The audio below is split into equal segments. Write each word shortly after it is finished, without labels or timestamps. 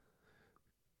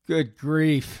Good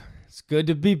grief. It's good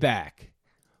to be back.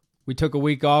 We took a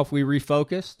week off. We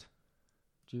refocused.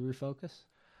 Did you refocus?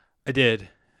 I did.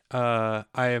 I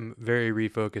am very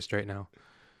refocused right now.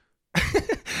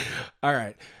 All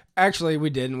right. Actually, we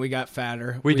didn't. We got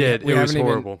fatter. We did. It was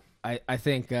horrible. I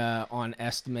think on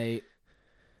estimate,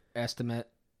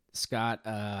 Scott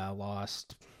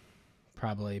lost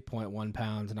probably 0.1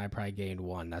 pounds, and I probably gained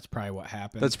 1. That's probably what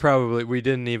happened. That's probably, we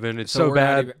didn't even, it's so we're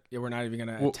bad. We're not even going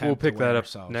to attempt We'll pick to weigh that up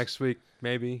ourselves. next week,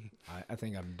 maybe. I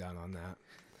think I'm done on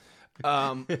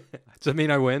that. Does that mean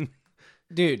I win?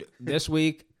 Dude, this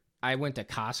week I went to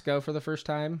Costco for the first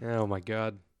time, Oh, my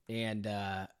God. and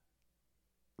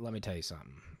let me tell you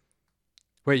something.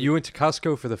 Wait, you went to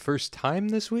Costco for the first time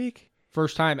this week?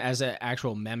 First time as an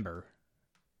actual member.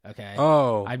 Okay.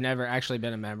 Oh. I've never actually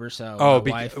been a member, so Did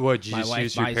you my just wife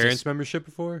use your buys parents' this- membership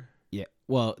before? Yeah.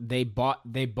 Well, they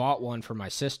bought one for my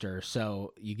sister,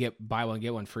 so you buy one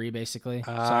get one free basically.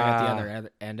 So I got the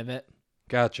other end of it.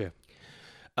 Gotcha.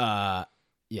 Yeah,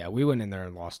 we went in there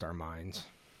and lost our minds.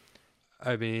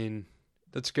 I mean,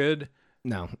 that's good.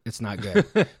 No, it's not good.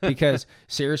 Because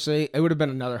seriously, it would have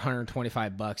been another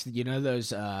 $125. You know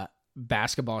those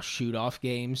basketball shoot-off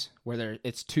games where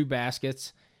it's 2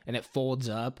 baskets and it folds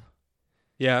up?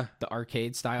 Yeah. The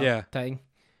arcade style thing.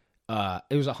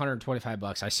 It was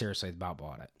 $125. I seriously about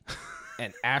bought it.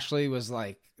 And Ashley was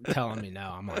like telling me no.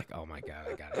 I'm like, oh my God,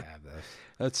 I gotta have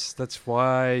this. That's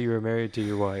why you were married to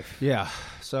your wife. Yeah.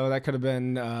 So that could have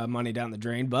been money down the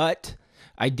drain, but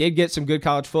I did get some good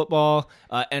college football,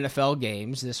 NFL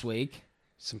games this week.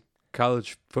 Some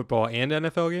college football and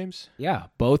NFL games? Yeah,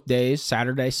 both days,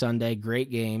 Saturday, Sunday,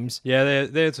 great games. Yeah,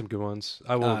 they had some good ones.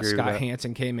 I will agree with that. Scott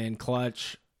Hansen came in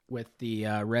clutch with the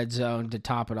red zone to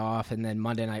top it off, and then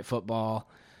Monday Night Football.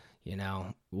 You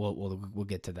know, we'll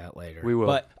get to that later. We will.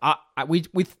 But we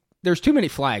there's too many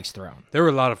flags thrown. There were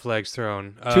a lot of flags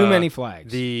thrown. Too many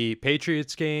flags. The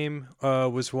Patriots game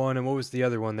was one, and what was the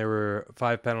other one? There were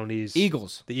 5 penalties.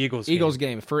 Eagles. The Eagles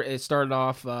game. It started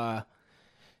off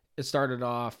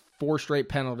 4 straight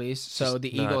penalties. So Just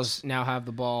the nuts. Eagles now have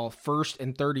the ball 1st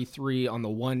and 33 on the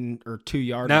 1 or 2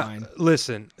 yard Now, line.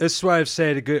 listen, this is why I've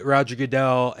said to Roger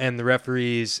Goodell and the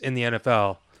referees in the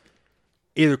NFL,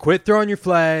 either quit throwing your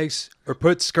flags or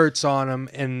put skirts on them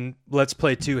and let's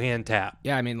play 2-hand tap.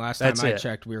 Yeah, I mean, last time That's I it.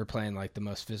 checked, we were playing like the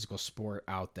most physical sport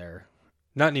out there.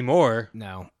 Not anymore.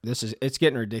 No, it's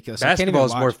getting ridiculous. I can't Basketball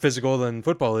is even more watch, physical than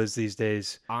football is these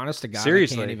days. honest to God,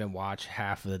 Seriously. I can't even watch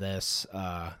half of this,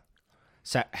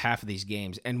 half of these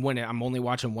games. And when I'm only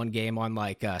watching one game on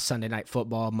like Sunday Night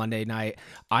Football, Monday night,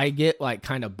 I get like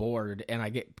kind of bored and I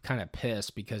get kind of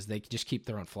pissed because they just keep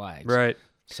throwing flags. Right.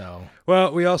 So,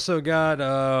 Well, we also got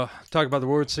talk about the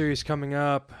World Series coming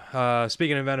up.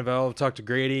 Speaking of NFL, we'll talk to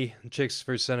Grady, Chicks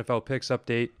versus NFL picks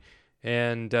update,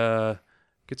 and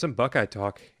get some Buckeye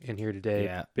talk in here today.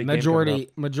 yeah, Big game coming up.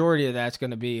 majority of that's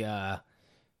going to be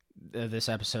this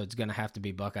episode's going to have to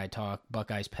be Buckeye talk.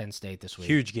 Buckeyes Penn State this week.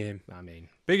 Huge game. I mean,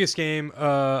 Biggest game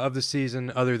of the season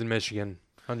other than Michigan.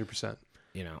 100%.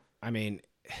 you know, I mean,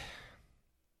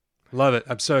 Love it.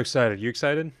 I'm so excited. You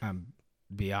excited? I'm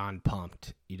beyond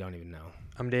pumped. You don't even know.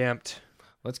 I'm damped.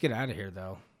 Let's get out of here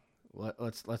though.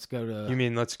 Let's go to. You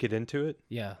mean let's get into it?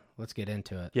 Yeah, let's get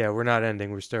into it. Yeah, we're not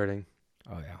ending. We're starting.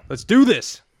 Oh yeah. Let's do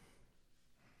this.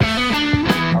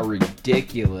 How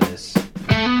ridiculous.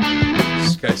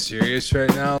 This guy's serious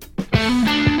right now.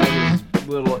 That was a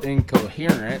little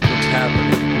incoherent. What's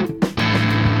happening?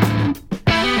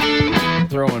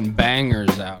 Throwing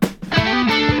bangers out.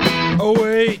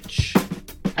 OH.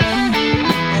 Oh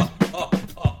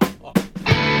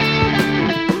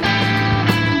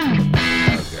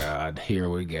God, here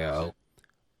we go.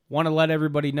 Want to let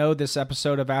everybody know this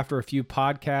episode of After a Few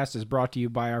Podcast is brought to you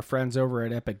by our friends over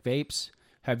at Epic Vapes.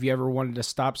 Have you ever wanted to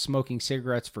stop smoking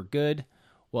cigarettes for good?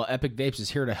 Well, Epic Vapes is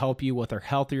here to help you with a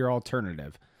healthier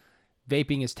alternative.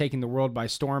 Vaping is taking the world by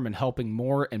storm and helping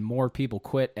more and more people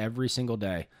quit every single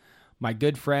day. My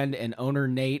good friend and owner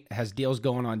Nate has deals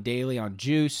going on daily on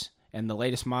juice and the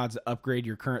latest mods to upgrade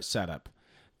your current setup.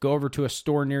 Go over to a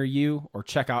store near you or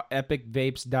check out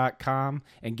epicvapes.com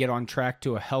and get on track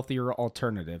to a healthier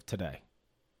alternative today.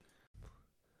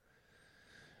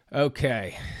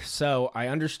 Okay, so I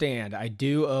understand. I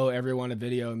do owe everyone a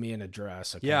video of me in a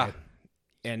dress. Okay? Yeah.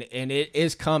 And it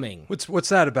is coming. What's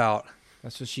that about?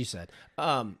 That's what she said.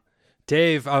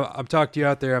 Dave, I'm talking to you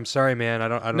out there. I'm sorry, man. I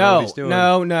don't know what he's doing.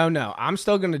 No. I'm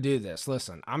still going to do this.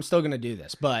 Listen, I'm still going to do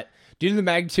this. But due to the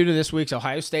magnitude of this week's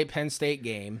Ohio State-Penn State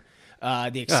game,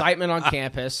 the excitement on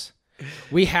campus,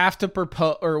 we have to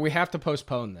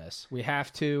postpone this. We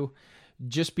have to,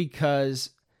 just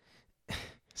because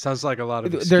Sounds like a lot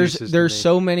of there's excuses. there's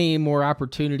so many more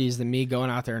opportunities than me going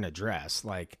out there in a dress.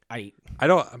 Like I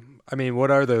mean,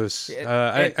 what are those?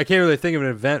 I can't really think of an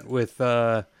event with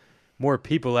more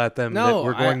people at them that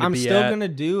we're going to I'm be still at gonna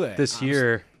do it this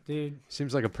year. Dude.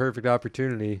 Seems like a perfect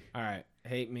opportunity. All right,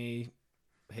 hate me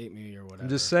or whatever. I'm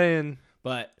just saying.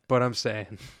 But I'm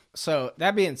saying. So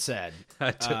that being said,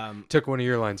 I took one of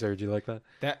your lines there. Did you like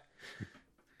that?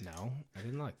 No, I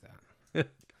didn't like that.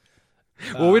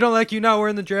 Well, we don't like you not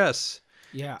wearing the dress.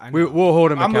 Yeah, I know. We'll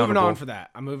hold him accountable. I'm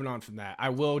moving on from that. I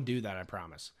will do that, I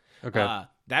promise. Okay.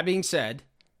 That being said,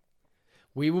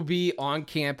 we will be on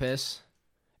campus,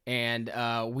 and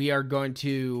we are going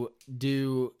to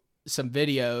do some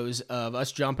videos of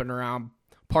us jumping around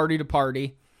party to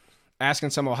party,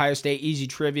 asking some Ohio State easy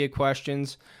trivia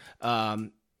questions. We're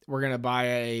going to buy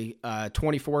a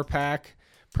 24-pack,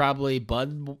 probably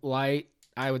Bud Light.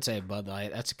 I would say Bud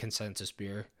Light. That's a consensus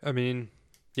beer. I mean,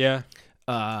 yeah.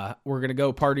 We're going to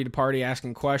go party to party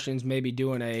asking questions, maybe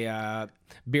doing a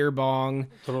beer bong.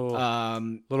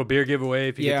 Little beer giveaway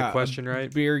if you get the question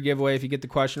right. Beer giveaway if you get the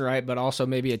question right, but also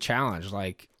maybe a challenge.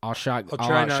 Like, I'll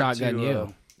shotgun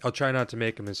you. I'll try not to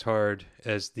make them as hard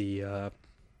as the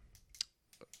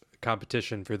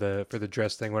competition for the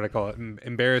dress thing. What I call it,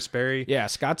 Embarrass Barry. Yeah,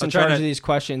 Scott's in charge of these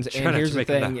questions, and here's the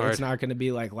thing: it's not going to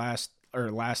be like last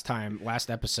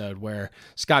episode where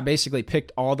Scott basically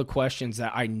picked all the questions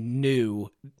that I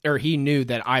knew, or he knew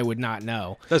that I would not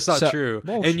know. That's not true.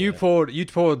 Bullshit. And you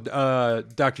pulled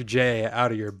Dr. J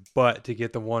out of your butt to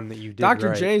get the one that you did.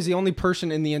 Dr. J is the only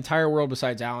person in the entire world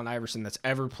besides Allen Iverson that's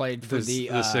ever played for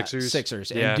the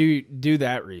Sixers. Yeah. And do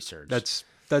that research. That's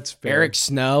fair. Eric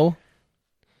Snow.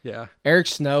 Yeah, Eric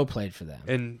Snow played for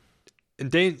them.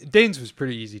 And Dane's was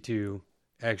pretty easy too.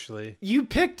 Actually, you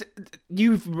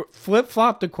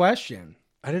flip-flopped a question.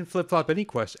 I didn't flip-flop any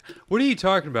question. What are you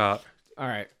talking about? All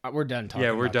right, we're done talking.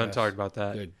 Yeah, we're done talking about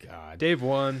that. Good God, Dave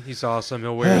won. He's awesome.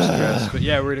 He'll wear his dress. But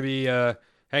yeah, we're gonna be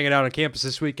hanging out on campus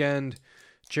this weekend,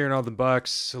 cheering all the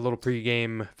Bucks. A little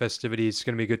pregame festivities. It's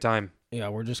gonna be a good time. Yeah,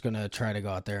 we're just gonna try to go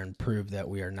out there and prove that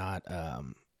we are not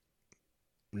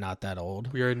that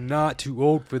old. We are not too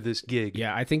old for this gig.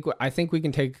 Yeah, I think we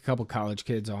can take a couple college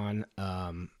kids on.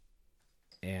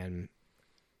 And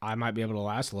I might be able to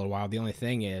last a little while. The only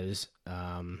thing is,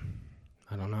 I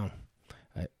don't know.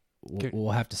 We'll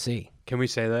have to see. Can we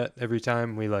say that every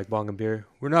time we bong a beer?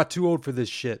 We're not too old for this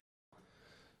shit.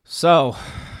 So,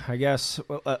 I guess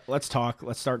let's talk.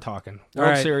 Let's start talking.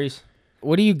 World Series.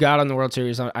 What do you got on the World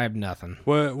Series? I have nothing.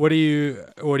 What do you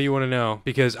want to know?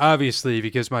 Because obviously,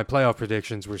 my playoff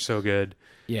predictions were so good.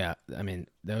 Yeah, I mean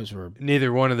those were.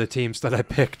 Neither one of the teams that I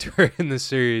picked were in the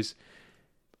series.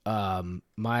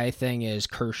 My thing is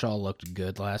Kershaw looked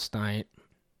good last night.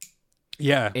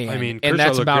 Yeah, and Kershaw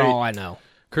that's looked about great. all I know.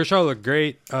 Kershaw looked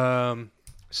great.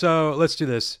 So let's do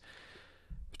this.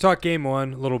 Talk game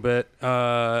one a little bit.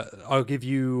 I'll give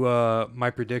you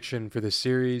my prediction for the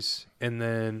series, and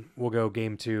then we'll go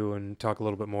game two and talk a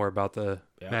little bit more about the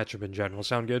matchup in general.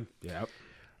 Sound good? Yep.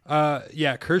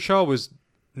 Yeah, Kershaw was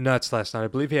nuts last night. I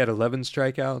believe he had 11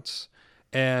 strikeouts,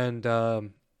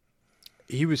 and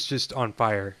he was just on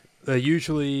fire.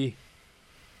 Usually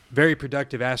very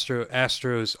productive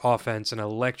Astros offense, an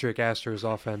electric Astros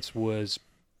offense, was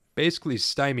basically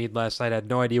stymied last night. I had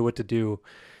no idea what to do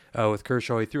with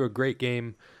Kershaw. He threw a great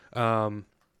game,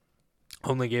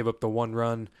 only gave up the one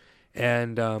run,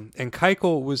 and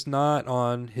Keuchel was not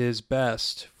on his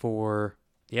best for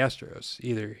the Astros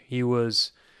either. He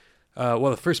was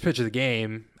the first pitch of the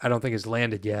game I don't think has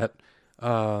landed yet.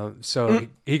 So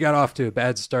he got off to a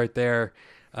bad start there.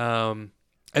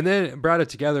 And then brought it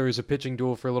together as a pitching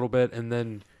duel for a little bit, and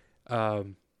then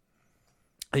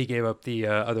he gave up the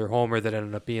other homer that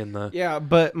ended up being the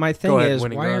but my thing is,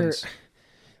 winning why runs.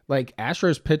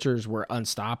 Astros pitchers were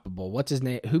unstoppable. What's his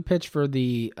name? Who pitched for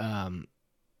the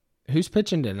who's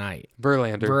pitching tonight?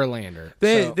 Verlander.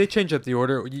 They changed up the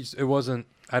order. It wasn't,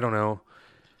 I don't know,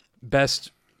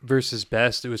 best versus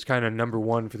best. It was kind of number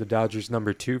one for the Dodgers,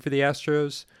 number two for the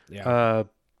Astros. Yeah.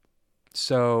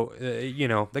 So, they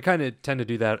kind of tend to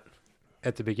do that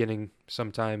at the beginning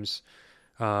sometimes.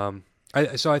 I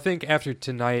think after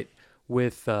tonight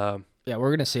with we're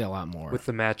going to see a lot more. With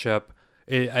the matchup,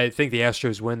 I think the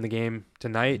Astros win the game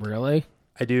tonight. Really?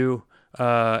 I do.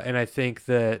 And I think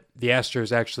that the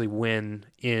Astros actually win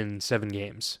in 7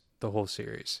 games, the whole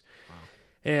series. Wow.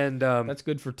 And that's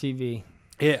good for TV.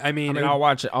 Yeah, I mean, I'll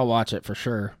watch it. I'll watch it for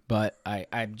sure, but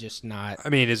I'm just not. I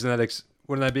mean,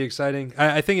 wouldn't that be exciting?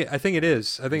 I think it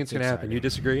is. I think it's going to happen. You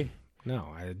disagree? No,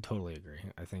 I totally agree.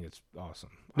 I think it's awesome.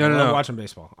 No, I no, love no. watching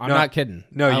baseball. I'm No, not kidding.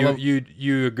 No, I you love-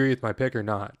 you agree with my pick or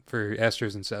not for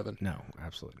Astros in 7? No,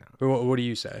 absolutely not. Or what do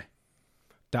you say?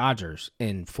 Dodgers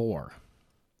in 4.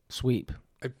 Sweep.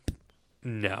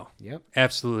 No, Yep.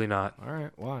 absolutely not. All right,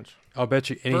 watch. I'll bet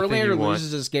you anything Verlander you want.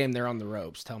 loses this game, they're on the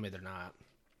ropes. Tell me they're not.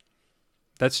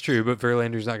 That's true, but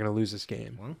Verlander's not going to lose this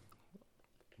game. Well,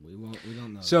 we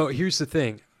don't know. So here's the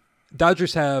thing.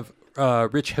 Dodgers have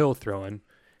Rich Hill throwing,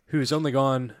 who's only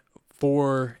gone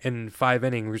 4 and 5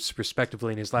 innings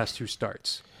respectively in his last 2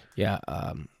 starts. yeah,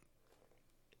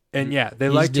 And yeah, they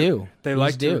he's like due. they He's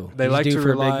like due. to they He's like due to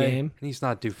for a big rely. game. He's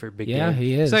not due for a big Yeah, game.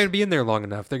 he He's is. not going to be in there long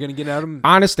enough. They're going to get at him.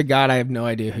 Honest to God, I have no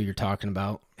idea who you're talking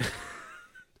about.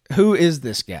 Who is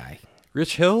this guy?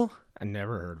 Rich Hill, I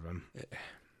never heard of him.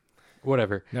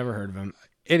 whatever. Never heard of him.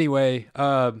 Anyway,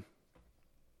 so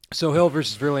Hill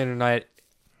versus Verlander night.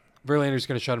 Verlander's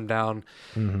going to shut him down.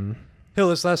 Mm-hmm. Hill,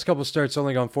 his last couple starts,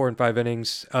 only gone 4 and 5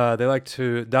 innings.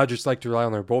 Dodgers like to rely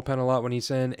on their bullpen a lot when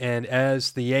he's in. And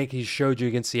as the Yankees showed you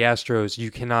against the Astros, you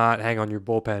cannot hang on your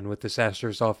bullpen with this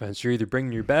Astros offense. You're either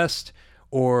bringing your best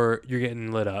or you're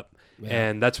getting lit up. Yeah.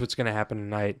 And that's what's going to happen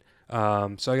tonight.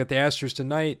 So I got the Astros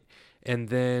tonight, and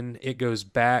then it goes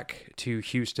back to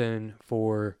Houston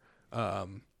for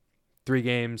 3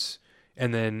 games.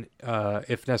 And then,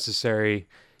 if necessary,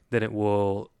 then it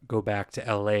will go back to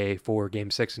LA for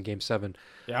Game 6 and Game 7.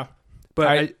 Yeah.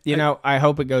 But I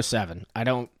hope it goes 7. I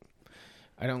don't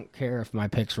care if my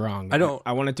pick's wrong.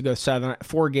 I want it to go 7.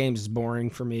 4 games is boring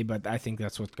for me, but I think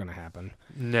that's what's going to happen.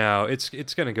 No, it's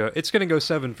gonna go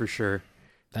 7 for sure.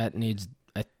 That needs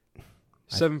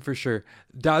 7 for sure.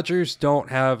 Dodgers don't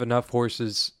have enough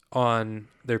horses on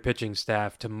their pitching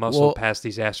staff to muscle past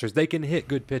these Astros. They can hit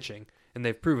good pitching, and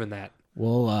they've proven that.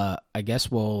 I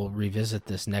guess we'll revisit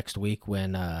this next week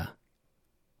when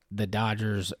the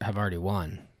Dodgers have already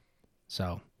won.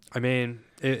 So, I mean,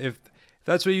 if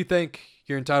that's what you think,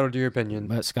 you're entitled to your opinion.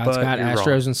 but Scott's got you're Astros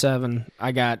wrong. in 7.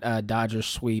 I got Dodgers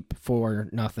sweep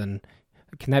 4-0.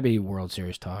 Can that be World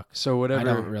Series talk? So I don't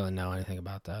whatever really know anything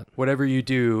about that. whatever you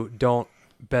do, don't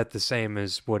bet the same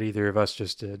as what either of us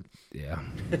just did. Yeah.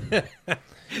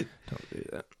 Don't do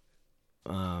that.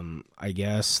 I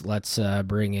guess let's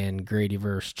bring in Grady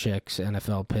versus Chicks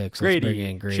NFL picks. Let's bring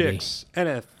in Grady. Chicks,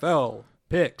 NFL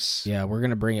picks. Yeah, we're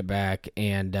gonna bring it back,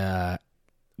 and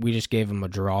we just gave him a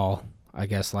draw, I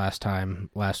guess, last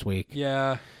week.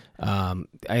 Yeah.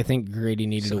 I think Grady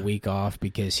needed a week off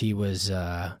because he was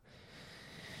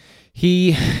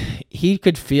he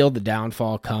could feel the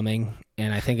downfall coming,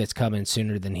 and I think it's coming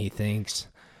sooner than he thinks.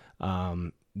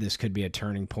 This could be a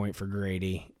turning point for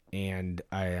Grady, and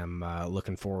I am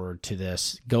looking forward to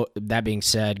this. That being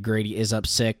said, Grady is up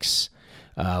 6.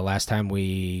 Last time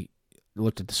we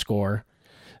looked at the score,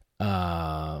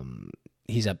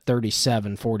 he's up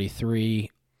 37-43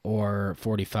 or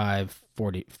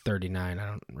 45-39. I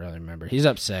don't really remember. He's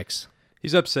up 6.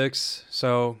 He's up 6.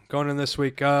 So going in this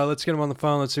week, let's get him on the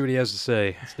phone. Let's see what he has to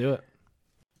say. Let's do it.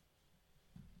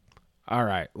 All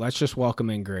right, let's just welcome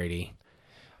in Grady.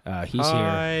 He's here.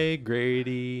 Hi,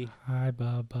 Grady. Hi,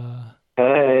 Bubba.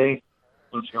 Hey,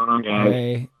 what's going on, guys?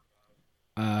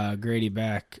 Hey, Grady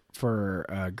back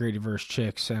for Grady vs.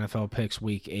 Chicks NFL Picks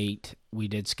Week 8. We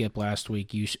did skip last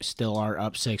week. You still are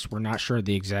up 6. We're not sure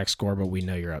the exact score, but we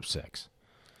know you're up 6.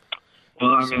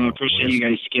 Well, I mean, I appreciate you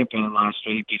guys skipping last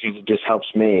week because it just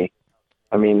helps me.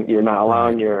 I mean, you're not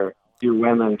allowing your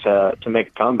women to make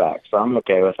a comeback, so I'm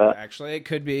okay with that. Actually, it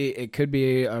could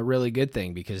be a really good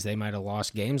thing because they might have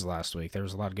lost games last week. There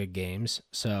was a lot of good games,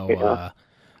 so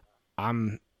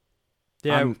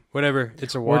Yeah, whatever.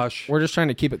 It's a wash. We're just trying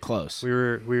to keep it close. We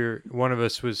were one of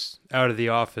us was out of the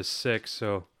office sick,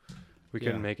 so we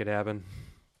couldn't make it happen.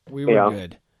 We were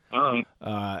good. All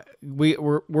right.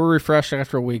 We're refreshed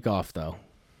after a week off though.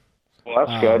 Well,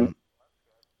 that's good.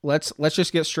 Let's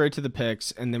just get straight to the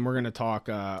picks, and then we're going to talk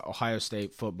Ohio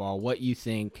State football. What you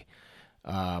think?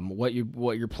 What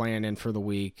you're planning for the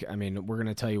week? I mean, we're going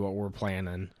to tell you what we're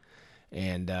planning,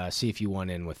 and see if you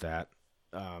want in with that.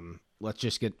 Let's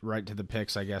just get right to the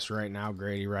picks, I guess, right now,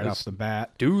 Grady. Off the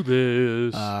bat, Do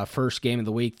this. first game of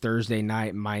the week, Thursday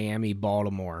night, Miami,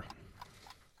 Baltimore,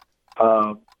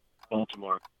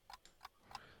 Baltimore,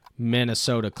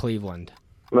 Minnesota, Cleveland,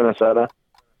 Minnesota,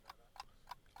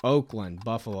 Oakland,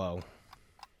 Buffalo,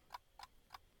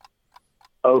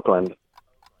 Oakland,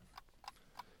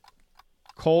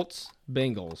 Colts,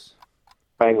 Bengals,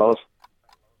 Bengals,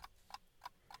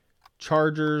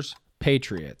 Chargers,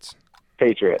 Patriots,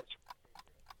 Patriots,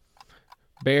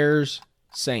 Bears,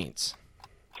 Saints,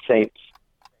 Saints,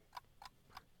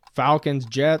 Falcons,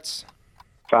 Jets,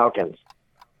 Falcons,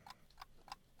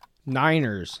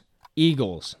 Niners,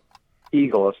 Eagles.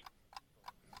 Eagles.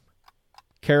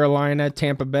 Carolina,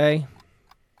 Tampa Bay.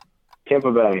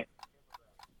 Tampa Bay.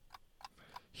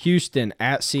 Houston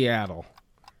at Seattle.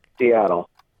 Seattle.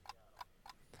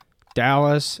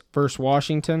 Dallas versus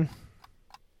Washington.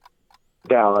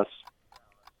 Dallas.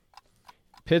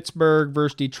 Pittsburgh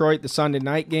versus Detroit, the Sunday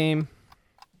night game.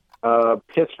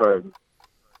 Pittsburgh.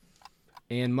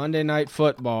 And Monday Night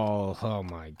Football. Oh,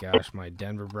 my gosh. My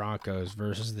Denver Broncos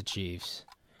versus the Chiefs.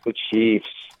 The Chiefs.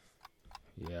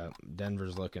 Yeah,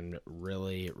 Denver's looking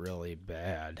really, really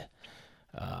bad.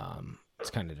 It's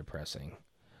kind of depressing.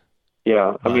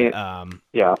 Yeah, But, I mean,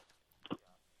 yeah.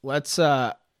 Let's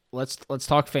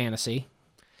talk fantasy.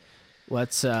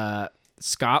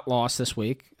 Scott lost this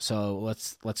week, so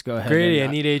let's go ahead. Grady, and,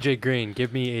 I need AJ Green.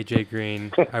 Give me AJ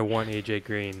Green. I want AJ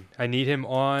Green. I need him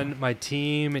on my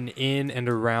team and in and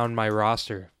around my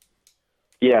roster.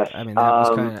 Yes. I mean, that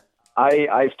was kind of.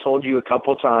 I've told you a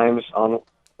couple times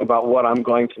about what I'm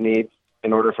going to need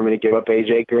in order for me to give up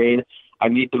AJ Green. I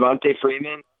need Devontae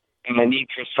Freeman and I need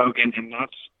Chris Hogan, and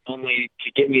that's only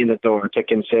to get me in the door to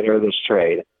consider this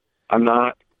trade. I'm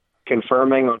not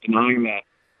confirming or denying that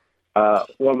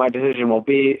what my decision will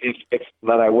be, if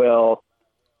that I will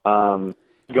go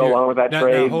along with that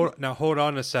trade. Now hold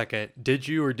on a second. Did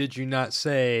you or did you not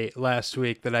say last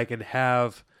week that I could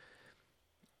have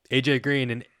AJ Green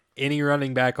and any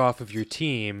running back off of your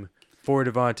team for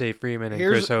Devontae Freeman and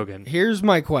Chris Hogan? Here's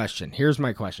my question.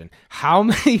 How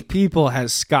many people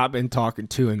has Scott been talking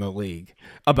to in the league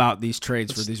about these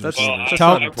trades for these receivers?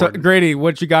 Grady,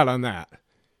 what you got on that?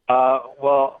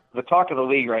 Well, the talk of the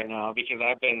league right now, because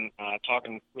I've been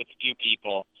talking with a few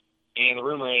people, and the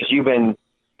rumor is you've been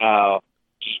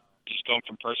just going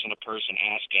from person to person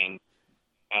asking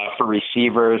for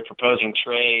receivers, proposing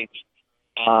trades.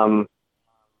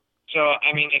 So,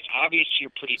 I mean, it's obvious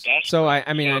you're pretty desperate. So,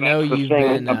 I know you've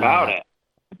been about it.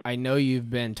 I know you've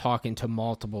been talking to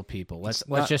multiple people. Let's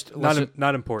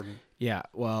not important. Yeah,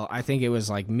 well, I think it was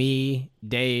like me,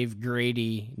 Dave,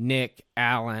 Grady, Nick,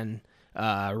 Allen,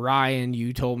 Ryan.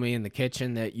 You told me in the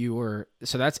kitchen that you were.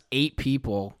 So that's 8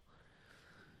 people.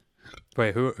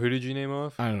 Wait, who did you name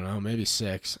off? I don't know, maybe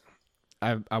 6.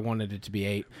 I wanted it to be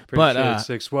 8, Pretty sure it's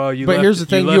 6. Well, here's the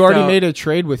thing: you already made a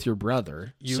trade with your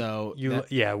brother.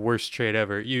 Worst trade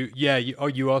ever.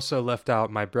 You also left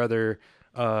out my brother,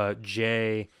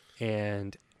 Jay,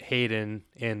 and Hayden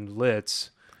and Litz.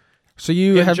 So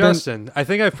you and have Justin. I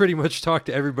think I've pretty much talked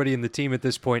to everybody in the team at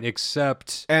this point,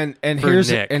 except and for here's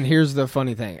Nick. And here's the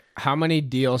funny thing: how many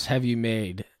deals have you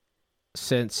made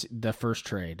since the first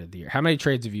trade of the year? How many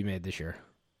trades have you made this year?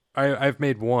 I've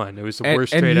made one. It was the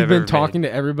worst trade I've ever made. And you've been talking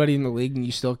to everybody in the league, and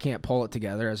you still can't pull it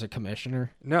together as a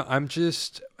commissioner? No,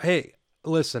 hey,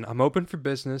 listen, I'm open for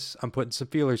business. I'm putting some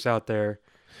feelers out there.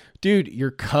 Dude,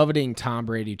 you're coveting Tom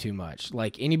Brady too much.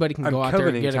 Like, anybody can go out there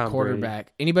and get a quarterback.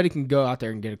 Brady. Anybody can go out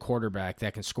there and get a quarterback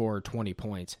that can score 20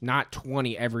 points. Not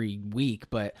 20 every week,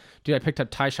 but, dude, I picked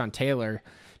up Tyshawn Taylor.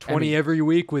 20 every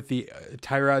week with the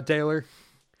Tyrod Taylor?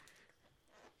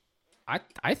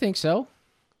 I think so.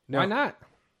 No. Why not?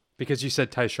 Because you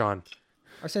said Tyshawn.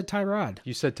 I said Tyrod.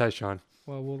 You said Tyshawn.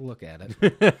 Well, we'll look at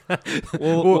it.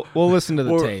 we'll listen to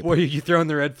the tape. Well, you throwing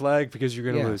the red flag because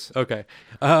you're going to lose. Okay.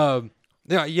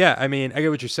 Yeah, I mean, I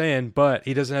get what you're saying, but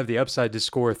he doesn't have the upside to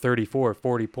score 34,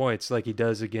 40 points like he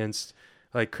does against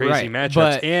like crazy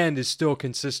matchups, and is still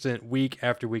consistent week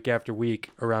after week after week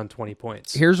around 20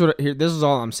 points. This is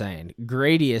all I'm saying.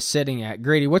 Grady is sitting at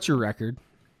what's your record?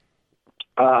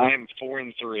 I am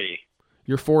 4-3.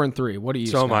 You're 4-3. What are you?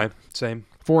 So am I. Same.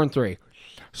 4-3.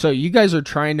 So you guys are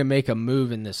trying to make a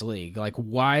move in this league. Like,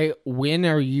 why? When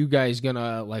are you guys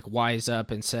gonna like wise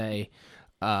up and say,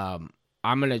 I'm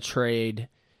gonna trade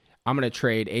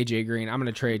AJ Green. I'm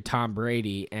gonna trade Tom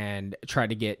Brady and try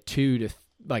to get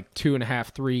 2.5,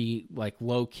 3 like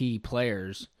low key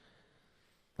players.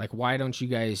 Like, why don't you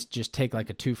guys just take like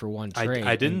a 2-for-1 trade?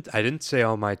 I didn't say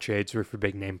all my trades were for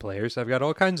big name players. I've got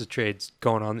all kinds of trades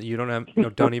going on that you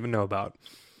don't even know about.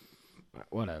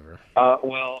 Whatever.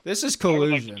 Well, this is collusion.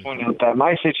 I would like to point out that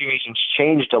my situation's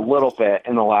changed a little bit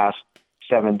in the last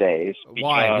 7 days.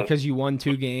 Why? Because you won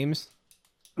 2 games?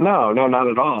 No, not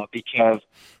at all. Because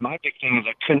my big thing is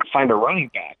I couldn't find a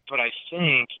running back, but I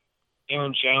think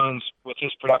Aaron Jones, with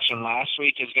his production last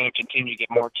week, is going to continue to get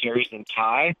more carries than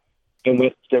Ty. And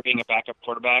with there being a backup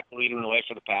quarterback leading the way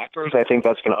for the Packers, I think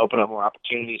that's going to open up more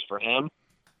opportunities for him.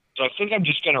 So I think I'm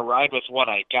just going to ride with what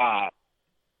I got.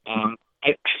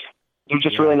 There's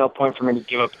just really no point for me to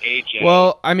give up AJ.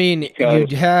 Well, I mean,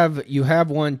 you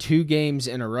have won 2 games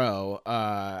in a row.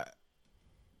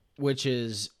 which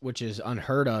is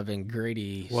unheard of in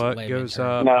Grady's What layman goes term.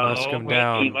 up No, must come wait,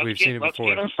 down. let's We've get, seen it let's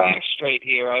before. get our facts straight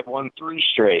here. I've won 3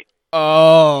 straight.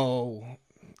 Oh.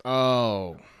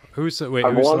 Who's the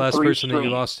I've last won 3 person that you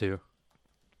straight. lost to?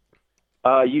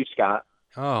 You, Scott.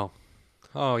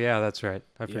 Oh yeah, that's right.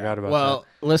 I forgot about Well,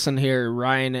 listen here.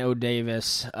 Ryan O.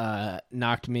 Davis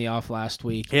knocked me off last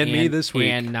week. And me this week.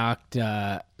 And knocked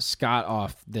Scott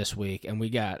off this week. And we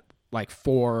got like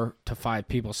 4 to 5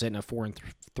 people sitting at 4 and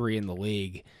 3 in the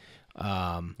league.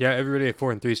 that. Yeah, everybody at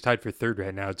 4 and 3 is tied for third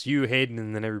right now. It's you, Hayden,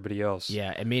 and then everybody else.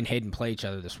 Yeah, and me and Hayden play each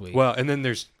other this week. Well, and then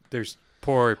there's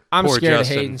poor I'm poor scared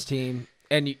Justin. of Hayden's team.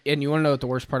 And you want to know what the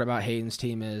worst part about Hayden's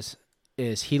team is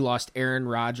he lost Aaron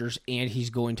Rodgers and he's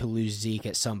going to lose Zeke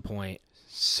at some point.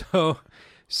 So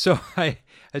I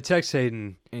text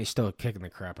Hayden. And he's still kicking the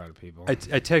crap out of people. I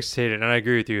text Hayden, and I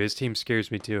agree with you. His team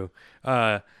scares me too.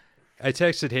 I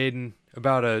texted Hayden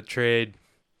about a trade.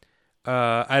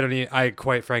 I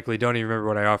quite frankly don't even remember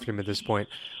what I offered him at this point.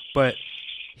 But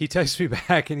he texts me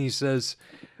back and he says,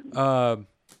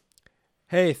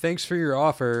 "Hey, thanks for your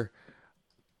offer.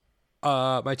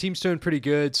 My team's doing pretty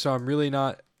good, so I'm really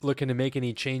not looking to make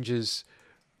any changes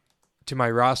to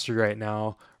my roster right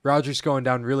now. Rodgers going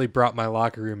down really brought my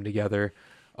locker room together.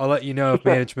 I'll let you know if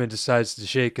management decides to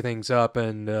shake things up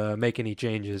and make any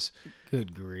changes."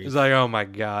 Good grief. It's like, oh my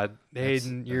God,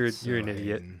 Hayden, that's you're so an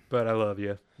idiot, Hayden. but I love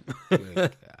you.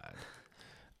 Good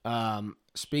God.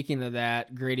 Speaking of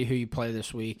that, Grady, who you play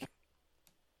this week?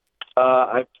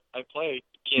 I play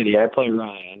Kitty. I play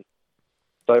Ryan.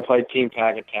 So I play Team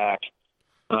Pack Attack.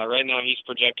 Right now he's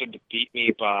projected to beat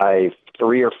me by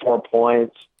 3 or 4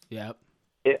 points. Yep.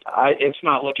 It's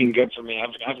not looking good for me.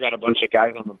 I've got a bunch of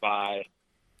guys on the bye,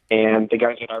 and the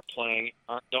guys that are playing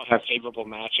don't have favorable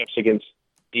matchups against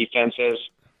defenses.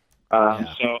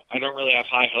 So I don't really have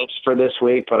high hopes for this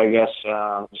week, but I guess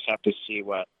we'll just have to see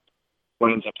what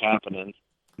ends up happening.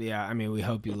 Yeah, I mean, we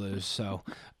hope you lose. So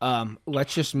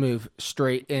let's just move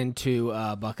straight into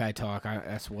Buckeye Talk.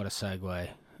 That's what a segue.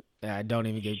 I don't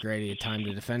even give Grady a time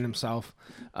to defend himself.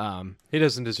 He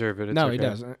doesn't deserve it. It's No, okay. he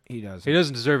doesn't. He doesn't. He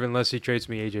doesn't deserve it unless he trades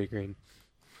me AJ Green.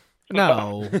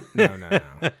 No.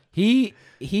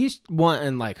 He's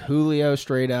wanting like Julio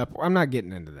straight up. I'm not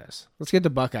getting into this. Let's get to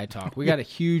Buckeye Talk. We got a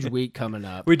huge week coming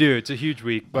up. We do. It's a huge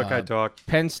week. Buckeye Talk.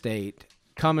 Penn State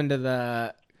coming to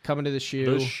the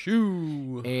shoe. The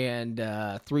shoe. And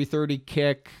 3:30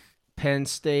 kick. Penn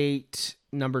State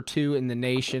number 2 in the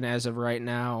nation as of right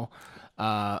now.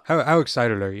 How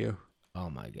excited are you? Oh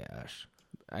my gosh,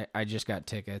 I just got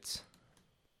tickets.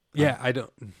 Yeah,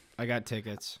 I got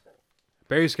tickets.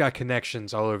 Barry's got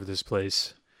connections all over this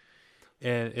place,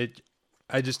 and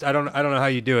I don't know how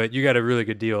you do it. You got a really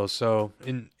good deal, so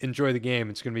enjoy the game.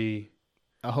 It's gonna be.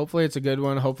 Hopefully it's a good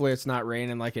one. Hopefully it's not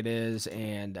raining like it is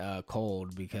and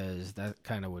cold, because that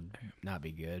kind of would not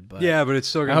be good. But Yeah, but it's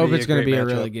still I gonna. hope it's going to be a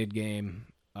great really matchup. good game.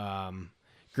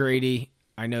 Grady,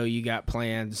 I know you got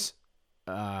plans.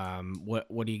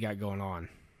 What do you got going on?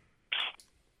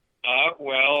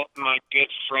 Well, my good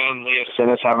friend Leah Sin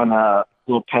is having a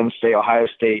little Penn State, Ohio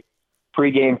State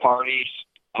pregame party.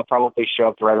 I'll probably show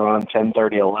up right around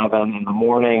 10:30, 11 in the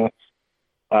morning.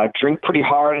 Drink pretty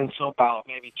hard until about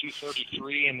maybe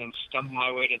 2:33, and then stumble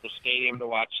my way to the stadium to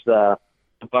watch the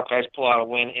Buckeyes pull out a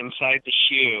win inside the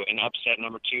shoe and upset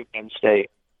number 2 Penn State.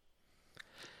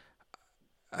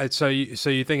 So you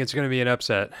think it's going to be an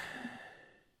upset?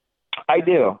 I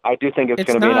do think it's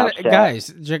going to be an not,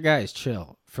 upset. guys,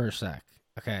 chill for a sec,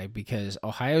 okay? Because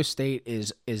Ohio State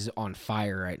is on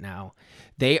fire right now.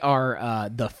 They are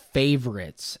the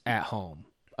favorites at home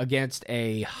against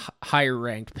a higher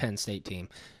ranked Penn State team.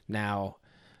 Now,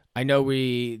 I know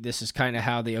this is kind of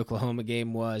how the Oklahoma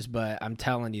game was, but I'm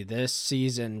telling you, this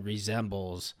season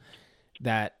resembles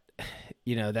that.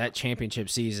 That championship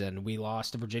season we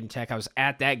lost to Virginia Tech. I was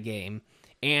at that game,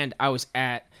 and I was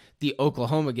at the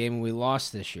Oklahoma game when we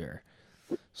lost this year.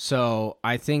 So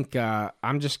I think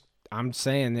I'm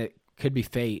saying it could be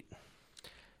fate.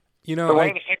 So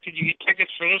why the heck did you get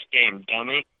tickets for this game,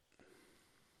 dummy?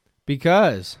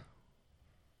 Because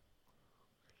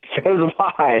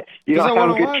why? You don't have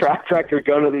a good track record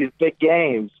going to these big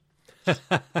games.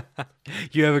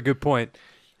 You have a good point.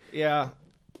 Yeah,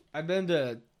 I've been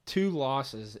to 2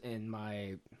 losses in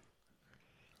my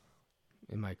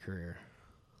career.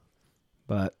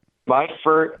 But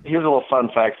here's a little fun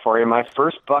fact for you. My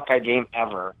first Buckeye game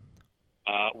ever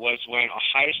was when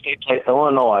Ohio State played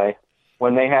Illinois.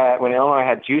 When Illinois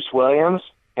had Juice Williams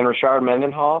and Rashard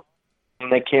Mendenhall,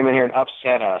 and they came in here and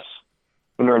upset us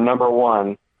when we were number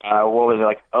 1. What was it,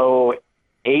 like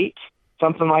 08,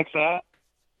 something like that?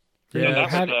 Yeah, And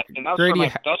How did- that's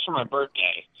Grady, that's for my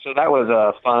birthday. So that was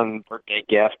a fun birthday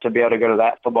gift to be able to go to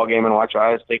that football game and watch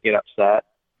Ohio State get upset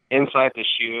inside the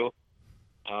shoe.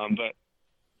 But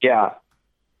yeah,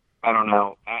 I don't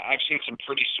know. I've seen some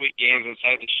pretty sweet games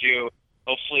inside the shoe.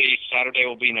 Hopefully Saturday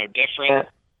will be no different.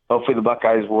 Hopefully the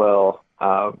Buckeyes will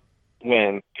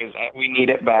win because we need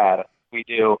it bad. We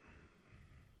do.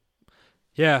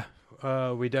 Yeah,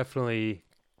 we definitely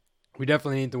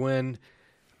need to win.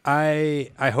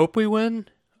 I hope we win,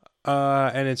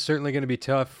 and it's certainly going to be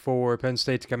tough for Penn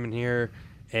State to come in here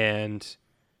and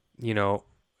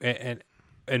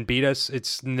and beat us.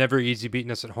 It's never easy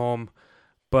beating us at home,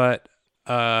 but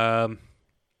I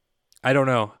don't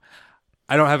know.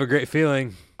 I don't have a great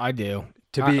feeling. I do.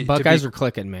 Buckeyes are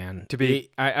clicking, man. to be-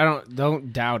 I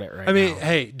don't doubt it right I mean, now.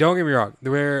 hey, don't get me wrong.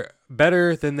 We're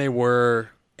better than they were,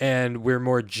 and we're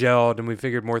more gelled, and we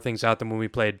figured more things out than when we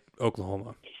played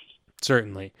Oklahoma.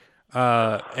 Certainly.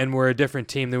 And we're a different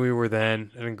team than we were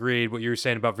then, and agreed. What you were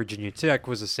saying about Virginia Tech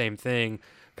was the same thing,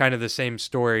 kind of the same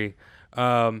story.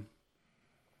 But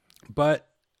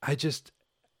I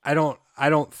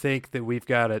don't think that we've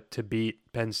got it to beat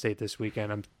Penn State this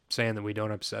weekend. I'm saying that we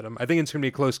don't upset them. I think it's going to be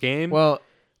a close game. Well,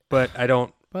 but I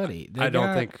don't. buddy, I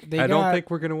don't think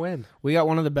we're going to win. We got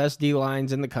one of the best D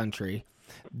lines in the country.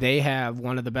 They have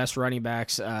one of the best running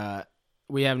backs.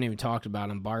 We haven't even talked about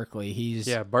him, Barkley.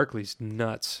 Barkley's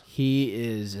nuts. He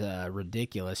is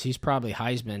ridiculous. He's probably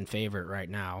Heisman favorite right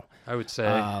now. I would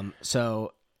say.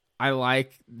 So I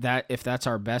like that. If that's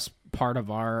our best part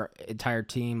of our entire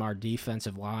team, our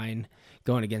defensive line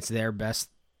going against their best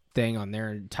thing on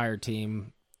their entire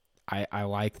team, I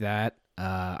like that.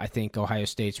 I think Ohio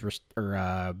State's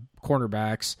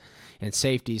cornerbacks and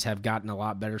safeties have gotten a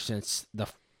lot better since the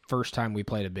first time we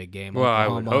played a big game. Well,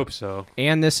 Oklahoma. I would hope so.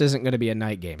 And this isn't going to be a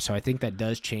night game, so I think that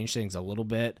does change things a little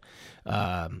bit.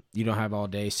 You don't have all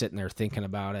day sitting there thinking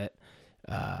about it.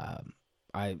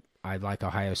 I like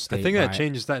Ohio State. I think that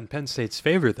changes that in Penn State's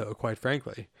favor, though, quite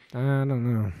frankly. I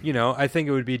don't know. I think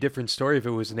it would be a different story if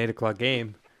it was an 8 o'clock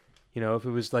game. If it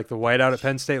was like the whiteout at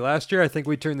Penn State last year, I think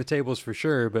we'd turn the tables for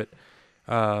sure. But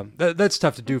that's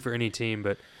tough to do for any team.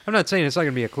 But I'm not saying it's not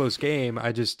going to be a close game.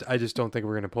 I just don't think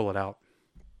we're going to pull it out.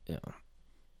 Yeah.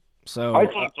 So I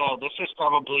think this is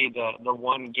probably the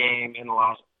one game in the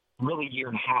last really year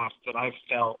and a half that I've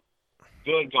felt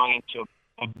good going into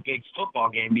a big football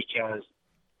game because,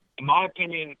 in my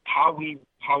opinion, how we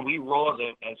roll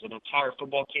as an entire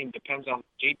football team depends on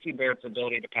JT Barrett's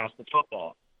ability to pass the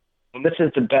football. And this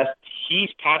is the best he's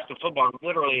passed the football in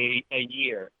literally a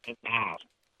year and a half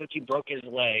since he broke his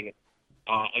leg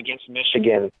against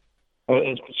Michigan.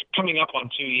 It's coming up on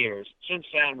 2 years. Since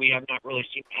then, we have not really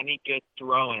seen any good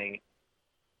throwing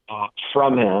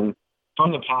from him,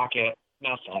 from the pocket,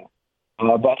 nothing.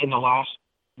 But in the last,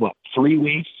 3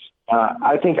 weeks,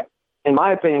 I think, in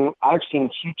my opinion, I've seen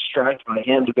huge strides by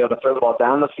him to be able to throw the ball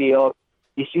down the field.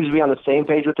 He seems to be on the same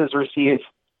page with his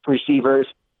receivers.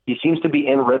 He seems to be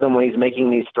in rhythm when he's making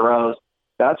these throws.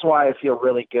 That's why I feel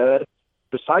really good.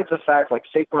 Besides the fact, like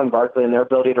Saquon Barkley and their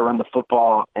ability to run the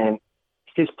football and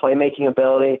his playmaking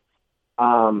ability,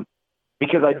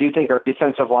 because I do think our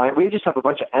defensive line, we just have a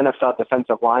bunch of NFL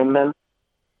defensive linemen.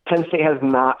 Penn State has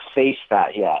not faced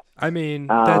that yet. I mean,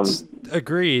 that's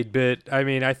agreed, but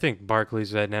I think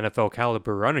Barkley's an NFL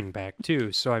caliber running back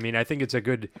too. So I think it's a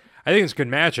good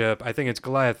matchup. I think it's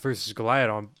Goliath versus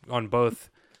Goliath on both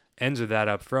ends of that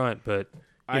up front, but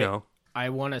I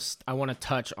want to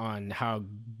touch on how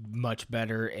much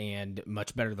better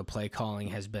the play calling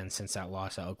has been since that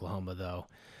loss at Oklahoma, though.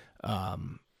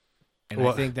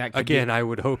 I think that could I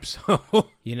would hope so.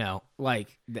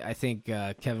 I think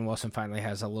Kevin Wilson finally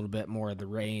has a little bit more of the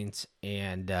reins,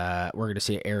 and we're going to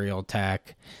see an aerial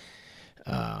attack.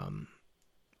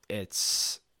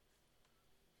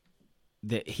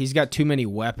 He's got too many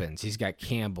weapons. He's got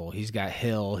Campbell. He's got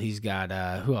Hill. He's got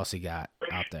who else he got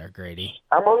out there? Grady.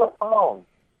 I'm on the phone.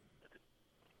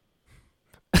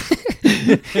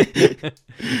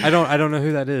 I don't know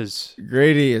who that is.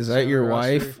 Grady, is that your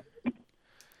wife?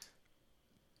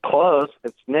 Close.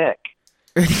 It's Nick.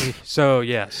 So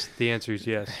yes, the answer is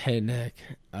yes. Hey Nick.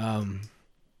 I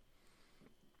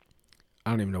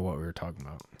don't even know what we were talking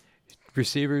about.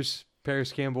 Receivers,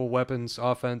 Paris Campbell, weapons,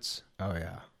 offense. Oh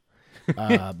yeah.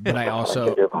 But I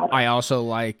also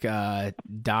like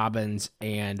Dobbins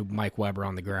and Mike Weber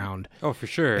on the ground. Oh, for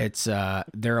sure. It's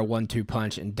they're a 1-2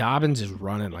 punch, and Dobbins is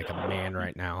running like a man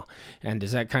right now. And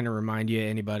does that kind of remind you of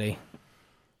anybody?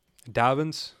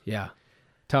 Dobbins? Yeah.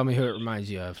 Tell me who it reminds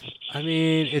you of.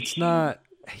 It's not.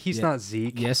 He's not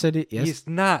Zeke. Yes, it is. Yes. He's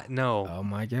not. No. Oh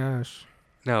my gosh.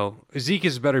 No. Zeke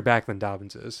is a better back than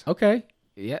Dobbins is. Okay.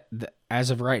 Yeah, as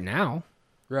of right now,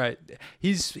 Right.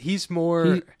 He's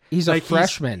more. he's a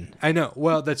freshman. I know.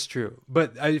 Well, that's true.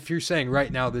 But if you're saying right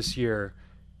now this year,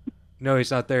 no,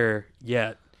 he's not there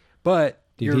yet. But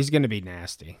Dude, he's going to be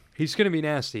nasty. He's going to be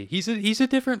nasty. He's a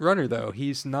different runner though.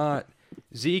 He's not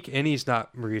Zeke and he's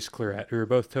not Maurice Claret, who are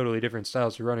both totally different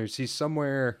styles of runners. He's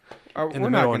somewhere in the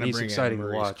middle, and he's exciting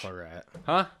to watch. Claret.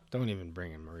 Huh? Don't even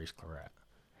bring in Maurice Claret.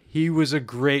 He was a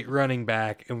great running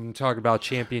back, and we talk about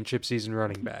championship season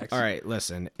running backs. All right,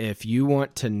 listen. If you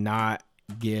want to not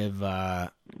give,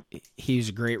 he's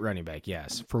a great running back,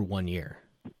 yes, for 1 year.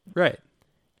 Right.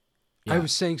 Yeah. I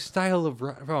was saying style of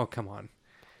run. Oh, come on.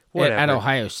 At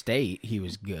Ohio State, he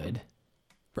was good.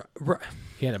 R-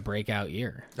 He had a breakout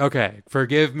year. Okay,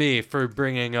 forgive me for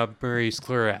bringing up Maurice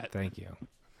Claret. Thank you.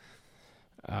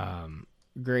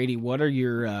 Grady, what are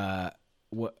your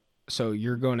what? So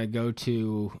you're going to go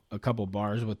to a couple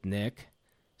bars with Nick?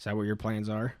 Is that what your plans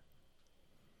are?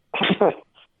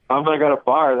 I'm going to go to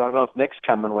bars. I don't know if Nick's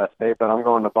coming with me, but I'm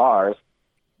going to bars.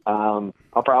 I'll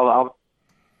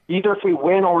either if we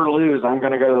win or lose, I'm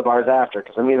going to go to the bars after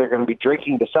because I'm either going to be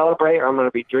drinking to celebrate or I'm going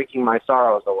to be drinking my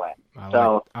sorrows away. I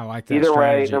like that either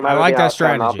strategy. way, no matter I like the that outcome,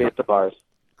 strategy. I'll be at the bars.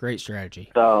 Great strategy.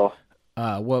 So,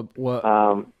 what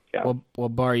yeah. what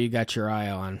bar you got your eye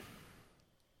on?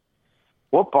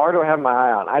 What bar do I have my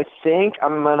eye on? I think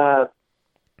I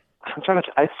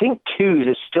think Two's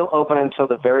is still open until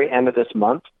the very end of this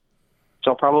month.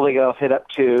 So I'll probably go hit up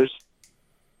Two's.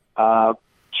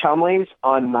 Chumley's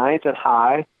on 9th and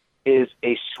High is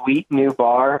a sweet new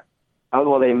bar.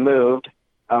 Well, they moved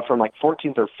from like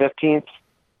 14th or 15th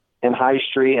in High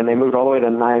Street, and they moved all the way to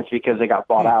 9th because they got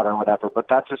bought out or whatever. But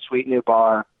that's a sweet new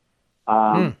bar.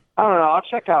 I don't know. I'll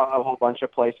check out a whole bunch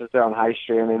of places there on High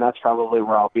Street. I mean, that's probably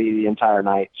where I'll be the entire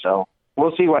night. So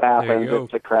we'll see what happens.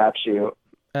 It's a crapshoot.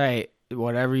 Hey,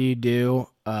 whatever you do,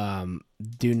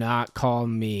 do not call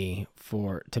me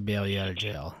to bail you out of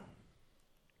jail.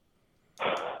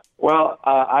 Well,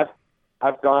 I've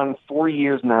gone 4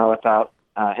 years now without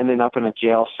ending up in a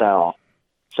jail cell.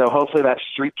 So hopefully that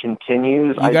streak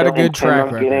continues. You got a good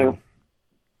track record.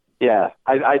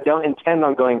 I don't intend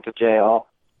on going to jail.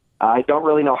 I don't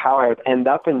really know how I would end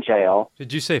up in jail.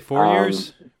 Did you say 4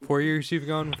 years? 4 years you've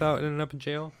gone without ending up in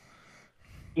jail?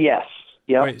 Yes.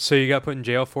 Yep. Wait, so you got put in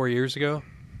jail 4 years ago?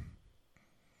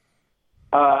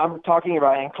 I'm talking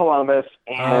about in Columbus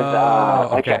and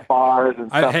like at bars and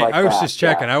stuff like that. I was just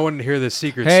checking. I wanted to hear the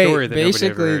secret story that basically,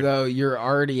 nobody ever heard. though, you're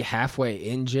already halfway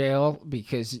in jail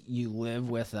because you live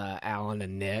with Alan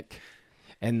and Nick,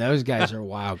 and those guys are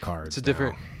wild cards. It's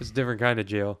a different kind of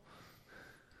jail.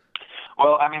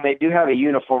 Well, I mean, they do have a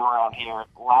uniform around here.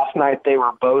 Last night, they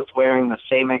were both wearing the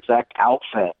same exact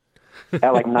outfit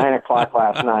at like 9 o'clock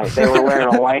last night. They were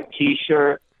wearing a white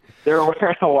T-shirt. They were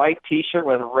wearing a white T-shirt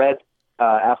with red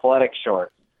athletic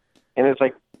shorts. And it's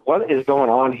like, what is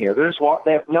going on here?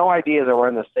 They have no idea they're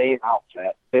wearing the same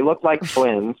outfit. They look like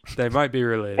twins. They might be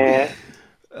related.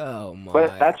 Oh, my.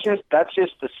 But that's just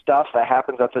the stuff that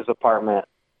happens at this apartment.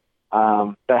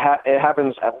 It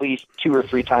happens at least 2 or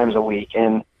 3 times a week.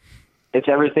 And it's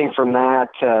everything from that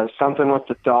to something with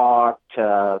the dog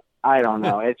to, I don't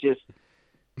know. It's just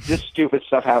stupid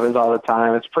stuff happens all the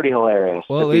time. It's pretty hilarious.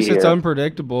 Well, at least it's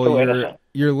unpredictable.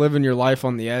 You're living your life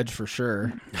on the edge for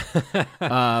sure.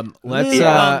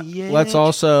 Let's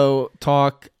also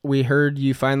talk. We heard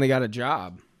you finally got a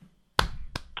job.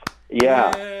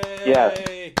 Yeah.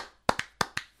 Yes.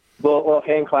 Well,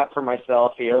 hand clap for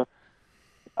myself here.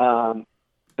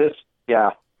 This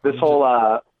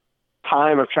whole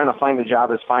time of trying to find a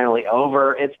job is finally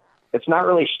over. It's not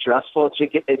really stressful.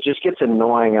 It just gets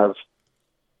annoying of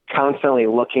constantly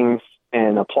looking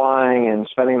and applying and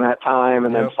spending that time,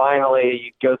 and then finally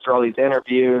you go through all these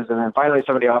interviews, and then finally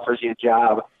somebody offers you a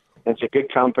job. And it's a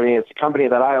good company. It's a company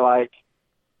that I like,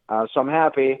 so I'm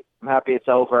happy. I'm happy it's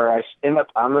over. I'm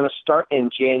going to start in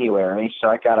January, so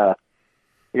I got a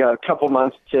couple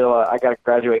months till I got to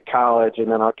graduate college,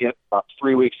 and then I'll get about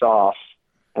 3 weeks off,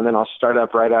 and then I'll start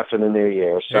up right after the new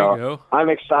year. So I'm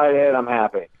excited. I'm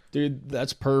happy. Dude,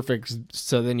 that's perfect.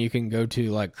 So then you can go to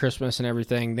like Christmas and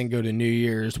everything, then go to New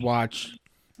Year's, watch.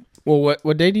 Well,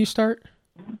 what day do you start?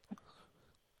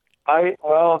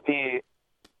 The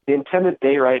intended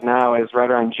date right now is right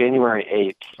around January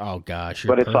 8th. Oh gosh,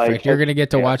 you're perfect. You're gonna get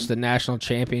to watch the national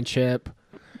championship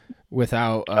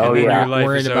without your life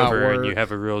worried is about over work. and you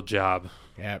have a real job.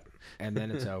 Yep, and then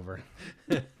it's over.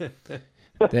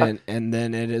 then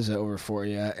it is over for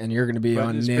you, and you're gonna be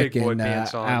on Nick and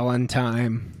Alan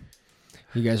time.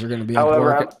 You guys are going to be.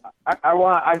 However,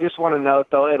 I just want to note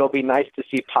though, it'll be nice to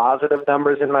see positive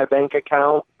numbers in my bank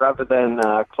account rather than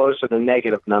closer to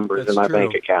negative numbers in my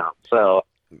bank account. So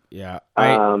Yeah.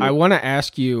 Um, I want to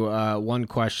ask you one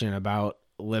question about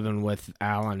living with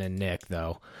Alan and Nick,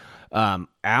 though.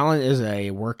 Alan is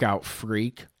a workout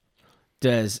freak.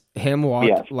 Does him walk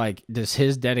Yes. does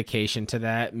his dedication to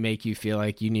that make you feel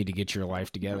like you need to get your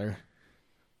life together?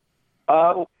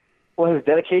 well, his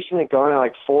dedication to going at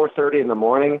like 4:30 in the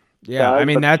morning. Yeah, I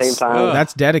mean but at the same time,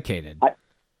 that's dedicated.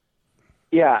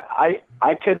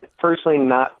 I could personally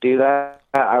not do that.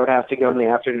 I would have to go in the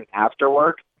afternoon after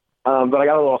work. But I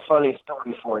got a little funny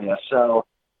story for you. So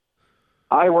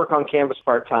I work on campus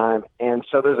part-time, and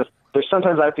so there's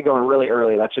sometimes I have to go in really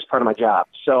early. That's just part of my job.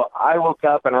 So I woke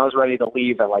up and I was ready to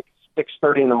leave at like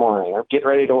 6:30 in the morning. I'm getting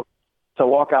ready to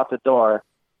walk out the door.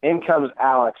 In comes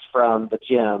Alex from the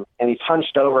gym, and he's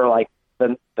hunched over like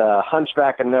the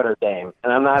hunchback of Notre Dame,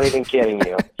 and I'm not even kidding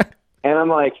you. And I'm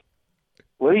like,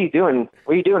 what are you doing?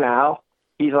 What are you doing, Al?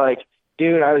 He's like,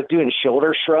 dude, I was doing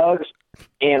shoulder shrugs,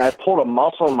 and I pulled a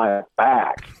muscle in my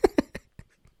back.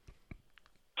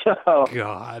 So,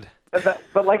 God.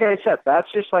 but like I said, that's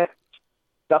just like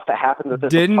stuff that happens at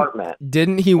this apartment.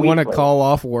 Didn't he want to Weekly. call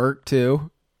off work too?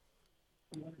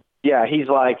 Yeah, he's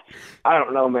like, I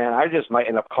don't know, man. I just might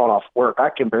end up calling off work.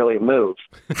 I can barely move.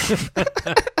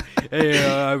 Hey,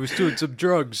 I was doing some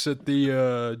drugs at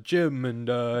the gym, and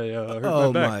I hurt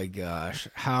my back. My gosh.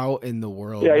 How in the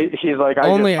world? Yeah, he's like, I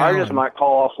just Alan. might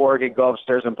call off work and go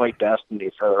upstairs and play Destiny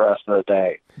for the rest of the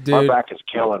day. My Dude, back is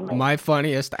killing me. my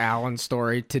funniest Alan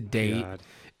story to date God.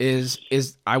 is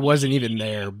I wasn't even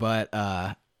there, but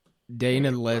Dane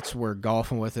and Litz were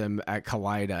golfing with him at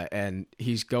Kaleida, and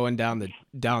he's going down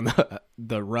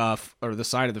the rough, or the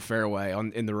side of the fairway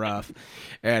in the rough,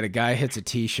 and a guy hits a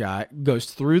tee shot,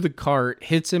 goes through the cart,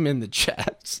 hits him in the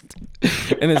chest,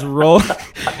 and is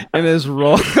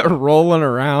rolling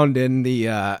around in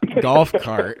the golf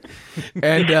cart,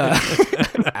 and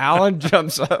Alan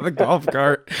jumps out of the golf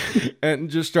cart and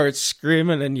just starts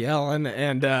screaming and yelling,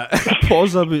 and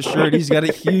pulls up his shirt. He's got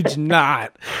a huge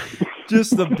knot.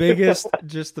 Just the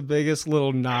biggest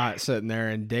little knot sitting there,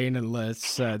 and Dane and Liz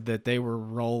said that they were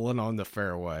rolling on the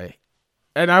fairway,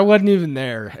 and I wasn't even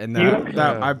there. And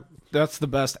that's the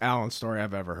best Alan story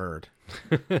I've ever heard.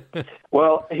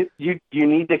 Well, you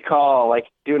need to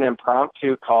do an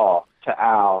impromptu call to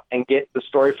Al and get the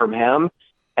story from him,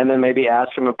 and then maybe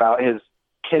ask him about his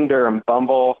Tinder and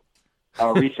Bumble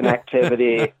recent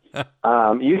activity.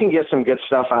 You can get some good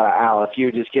stuff out of Al if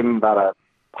you just give him about a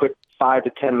quick 5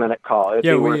 to 10 minute call. It'd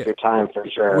be worth your time for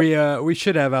sure. We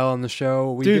should have Al on the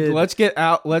show. Let's get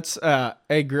out.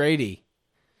 Hey Grady.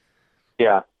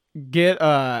 Yeah. Get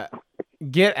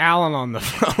Alan on the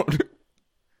phone.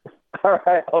 All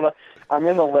right, hold on. I'm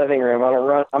in the living room.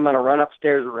 I'm gonna run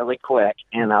upstairs really quick,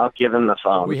 and I'll give him the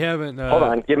phone. We haven't. Hold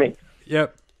on, give me.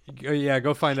 Yep. Yeah,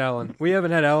 go find Alan. We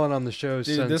haven't had Alan on the show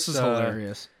Dude, since. this is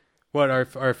hilarious. What,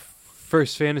 our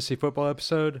first fantasy football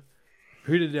episode?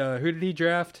 Who did he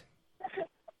draft?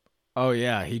 Oh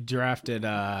yeah, he drafted.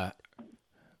 What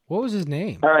was his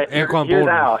name? All right, Anquan here's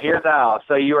Boldin. Al. Here's Al.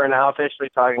 So you are now officially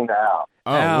talking to Al.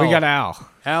 Oh, Al. we got Al.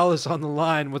 Al is on the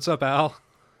line. What's up, Al?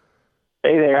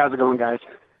 Hey there, how's it going, guys?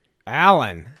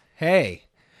 Alan, hey.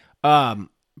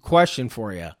 Question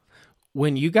for you.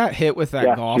 When you got hit with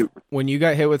that golf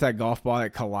ball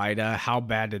at Kaleida, how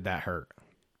bad did that hurt?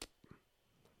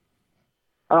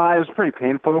 It was pretty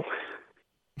painful.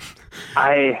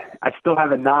 I still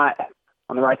have a knot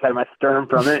on the right side of my sternum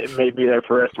from it. It may be there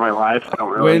for the rest of my life. I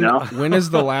don't really know. When is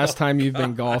the last time you've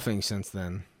been golfing since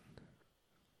then?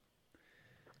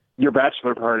 Your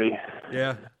bachelor party.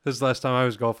 Yeah, this is the last time I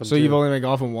was golfing. So you've only been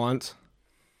golfing once?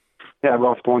 Yeah, I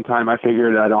golfed one time. I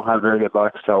figured I don't have very good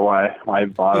luck, so why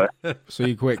bother? So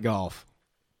you quit golf.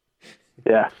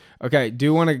 Yeah. Okay,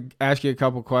 do want to ask you a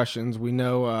couple questions. We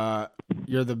know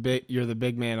you're the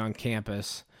big man on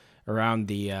campus around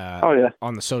the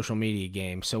on the social media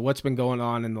game. So what's been going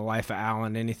on in the life of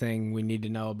Alan? Anything we need to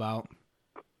know about?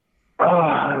 Oh,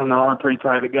 I don't know. I'm a pretty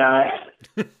private guy.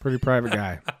 Pretty private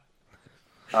guy.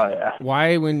 Oh yeah.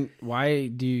 Why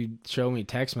do you show me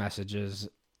text messages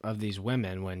of these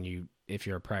women if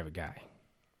you're a private guy?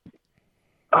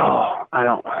 Oh, I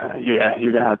don't. Yeah,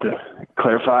 you're gonna have to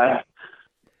clarify.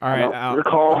 All right,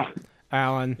 Recall.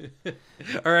 Alan.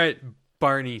 All right,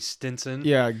 Barney Stinson.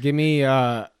 Yeah, give me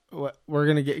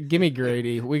give me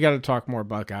Grady. We got to talk more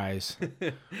Buckeyes.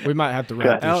 We might have to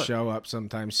wrap this show up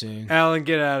sometime soon. Alan,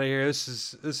 get out of here. This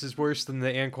is worse than the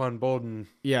Anquan Boldin.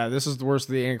 Yeah, this is the worst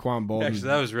of the Anquan Boldin. Actually,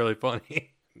 that was really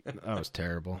funny. That was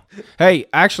terrible. Hey,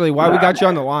 actually, why we got you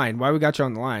on the line?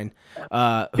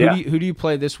 Who do you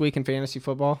play this week in fantasy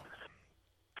football?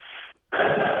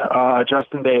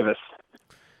 Justin Davis.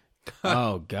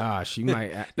 Oh gosh, you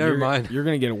might. Never mind. You're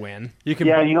gonna get a win. You can.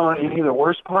 Yeah, you know the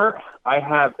worst part? I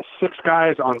have 6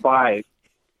 guys on bye.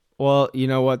 Well, you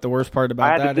know what the worst part I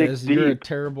about had to that dig is? You're a deep.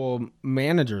 terrible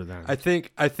manager then. I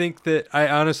think that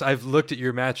I've looked at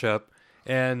your matchup,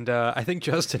 and I think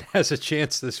Justin has a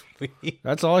chance this week.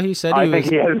 That's all he said. I think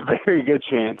he has a very good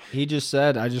chance. He just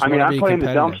said, "I just I want mean, to I'm be playing the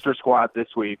competitive." dumpster squad this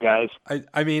week, guys.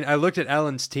 I mean, I looked at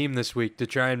Alan's team this week to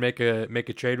try and make a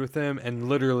trade with him, and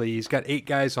literally he's got 8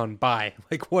 guys on bye.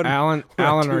 Like what? Alan, what do I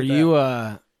Alan, do are with you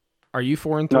that? are you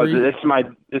 4 and No, 3? this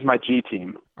is my G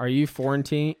team. Are you 4 and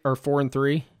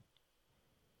 3?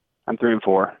 I'm 3 and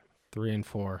 4. 3 and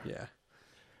 4. Yeah.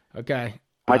 Okay.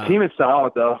 My team is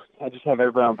solid though. I just have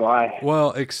everybody on bye.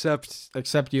 Well, except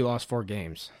Except you lost 4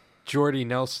 games. Jordy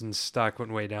Nelson's stock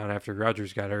went way down after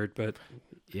Rodgers got hurt, but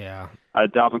Yeah.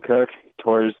 Dalvin Cook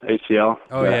tore his ACL.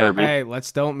 Oh, That yeah. hurt me. Hey,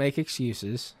 let's don't make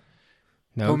excuses.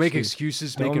 No, don't make excuse.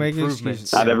 excuses, Don't make make improvements.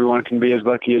 excuses. Not everyone can be as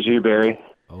lucky as you, Barry.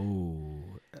 Oh,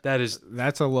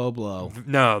 That's a low blow.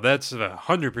 no, that's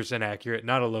 100% accurate,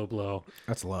 not a low blow.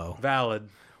 That's low. Valid.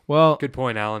 Well, Good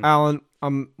point, Alan. Alan,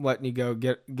 I'm letting you go.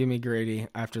 Give me Grady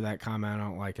after that comment. I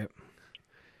don't like it.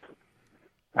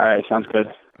 All right, sounds good.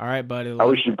 All right, buddy. I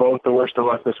wish you both the worst of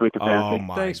luck this week of Oh fantasy.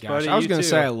 my Thanks, gosh! buddy. I was You gonna too.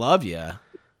 say I love you.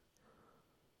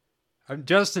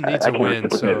 Justin needs I a can't win,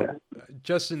 say so that.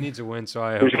 Justin needs a win, so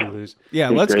I hope he lose. Yeah,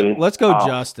 He's let's go, great. let's go, Oh.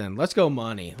 Justin. Let's go,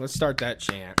 money. Let's start that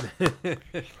chant.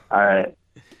 All right.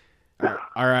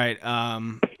 All right.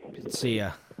 See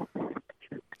ya.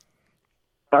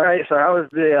 All right, so how was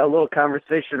the little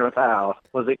conversation with Al?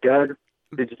 Was it good?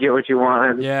 Did you get what you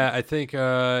wanted? Yeah, I think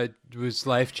it was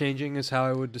life changing, is how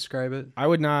I would describe it. I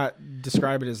would not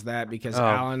describe it as that because Oh.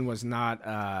 Alan was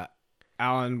not.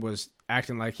 Alan was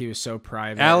acting like he was so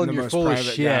private. Alan, the you're most full of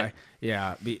private shit. guy.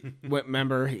 Yeah.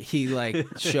 Remember, he like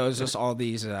shows us all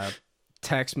these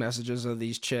text messages of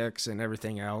these chicks and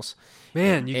everything else.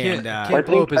 Man, you And, can't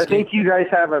blow up his I think you guys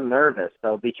have him nervous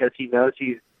though because he knows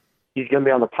he's going to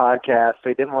be on the podcast, so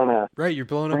he didn't want to Right, you're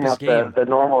blowing up bring his up game. the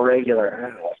normal regular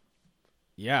analyst.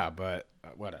 Yeah, but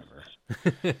whatever.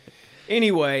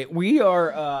 Anyway, we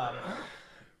are.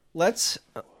 Let's.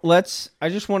 I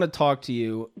just want to talk to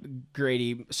you,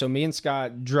 Grady. So me and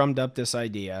Scott drummed up this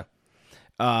idea.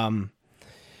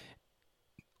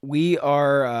 We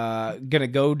are gonna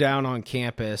go down on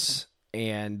campus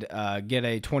and get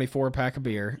a 24-pack of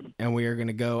beer, and we are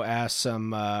gonna go ask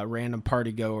some random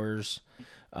party goers.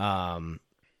 Some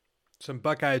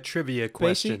Buckeye trivia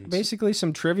questions. Basically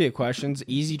some trivia questions,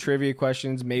 easy trivia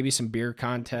questions, maybe some beer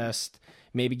contest,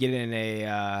 maybe get in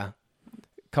a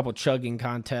couple chugging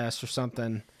contests or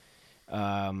something.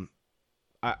 We're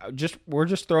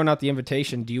just throwing out the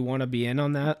invitation. Do you want to be in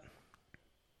on that?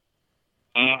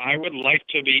 I would like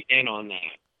to be in on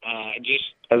that. Just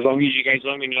as long as you guys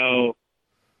let me know,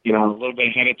 a little bit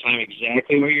ahead of time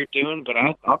exactly what you're doing. But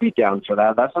I'll be down for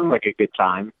that. That sounds like a good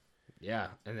time. Yeah,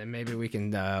 and then maybe we can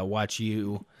watch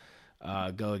you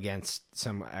go against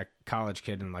some college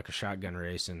kid in like a shotgun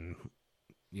race, and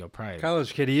you'll probably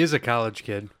College kid. He is a college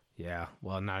kid. yeah.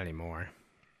 Well, not anymore.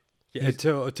 Yeah,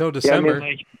 until Yeah, I December.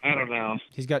 mean, I don't know.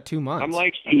 He's got 2 months. I'm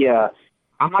like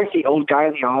the old guy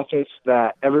in the office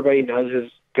that everybody knows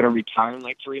is going to retire in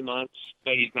like 3 months,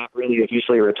 but he's not really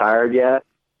officially retired yet.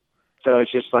 So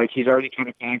it's just like he's already kind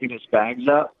of packing his bags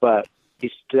up, but he's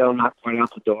still not quite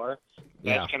out the door. That's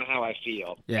Yeah. kind of how I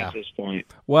feel at this point.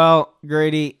 Well,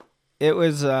 Grady, it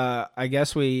was. I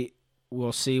guess we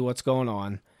will see what's going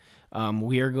on.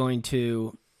 We are going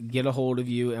to get a hold of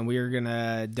you, and we are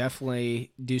gonna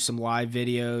definitely do some live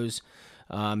videos.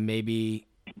 Maybe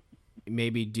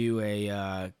do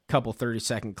a couple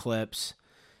 30-second clips,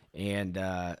 and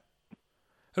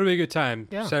It'll be a good time.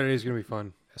 Yeah. Saturday's gonna be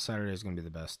fun. Saturday is gonna be the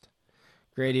best.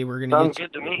 Grady, we're gonna Sounds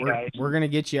get good to me, we're, guys. we're gonna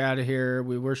get you out of here.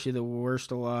 We wish you the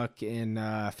worst of luck in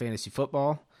fantasy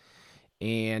football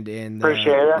and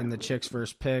Appreciate it. in the chicks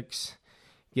versus picks.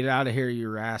 Get out of here, you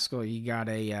rascal! You got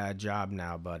a job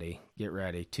now, buddy. Get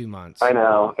ready. 2 months. I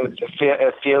know.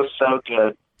 It feels so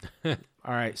good.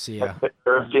 All right, see ya.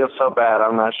 Or it feels so bad.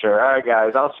 I'm not sure. All right,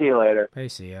 guys. I'll see you later. Hey,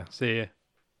 see ya. See ya.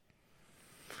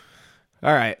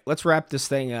 All right, let's wrap this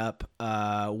thing up.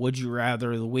 Would you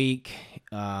rather of the week?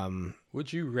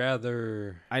 Would you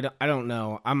rather? I don't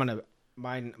know. I'm gonna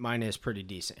mine is pretty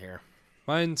decent here.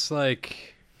 Mine's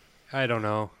like, I don't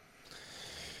know.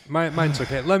 Mine's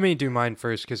okay. Let me do mine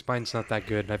first because mine's not that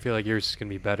good, and I feel like yours is gonna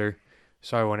be better.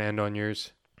 So I want to end on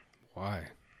yours. Why?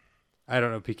 I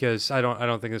don't know because I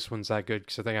don't think this one's that good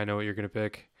because I think I know what you're gonna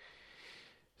pick.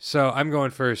 So I'm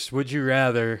going first. Would you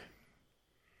rather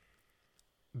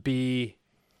be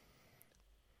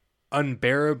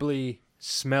unbearably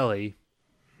smelly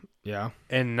Yeah.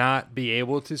 and not be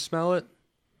able to smell it.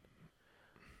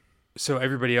 So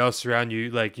everybody else around you,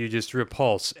 like you just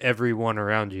repulse everyone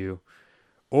around you.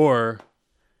 Or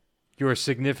your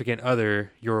significant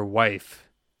other, your wife,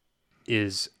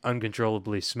 is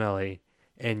uncontrollably smelly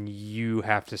and you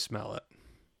have to smell it.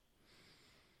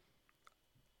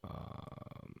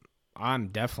 I'm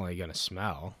definitely gonna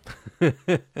smell. Is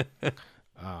that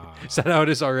how it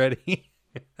is already?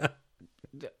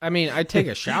 I mean, I take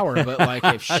a shower, but like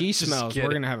if she Just smells, kidding.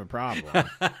 we're gonna have a problem.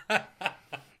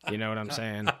 You know what I'm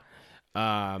saying?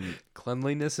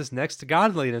 Cleanliness is next to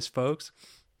godliness, folks.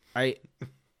 I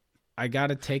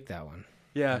gotta take that one.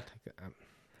 Yeah.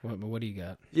 What do you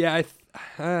got? Yeah,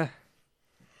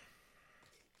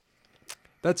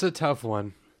 that's a tough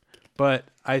one. But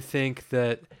I think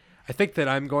that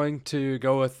I'm going to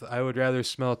go with I would rather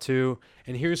smell too.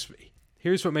 And here's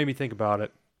what made me think about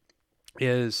it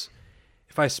is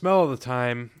if I smell all the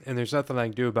time and there's nothing I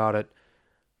can do about it,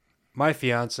 my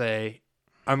fiance,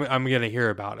 I'm going to hear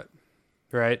about it,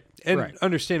 right? And Right.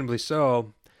 understandably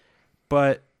so.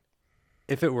 But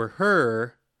if it were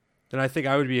her, then I think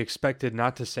I would be expected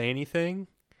not to say anything.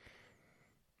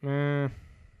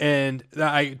 And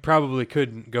I probably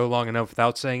couldn't go long enough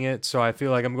without saying it. So I feel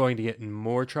like I'm going to get in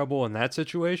more trouble in that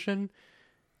situation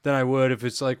than I would if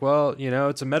it's like, well,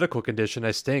 it's a medical condition.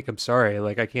 I stink. I'm sorry.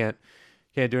 Like I can't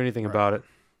do anything about it.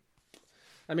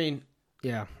 I mean,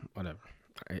 yeah, whatever.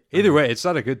 Either way, it's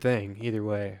not a good thing. Either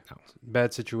way, No.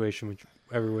 bad situation,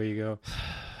 whichever way you go.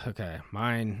 Okay,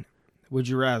 mine. Would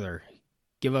you rather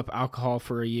give up alcohol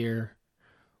for a year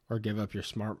or give up your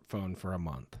smartphone for a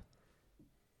month?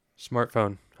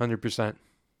 Smartphone, 100%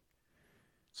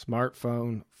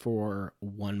 Smartphone for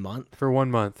 1 month? for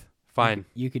 1 month. Fine.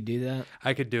 You could do that?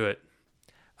 I could do it.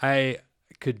 I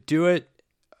could do it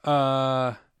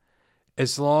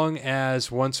as long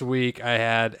as once a week I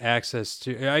had access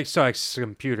to. I still access to a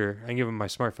computer. I can give him my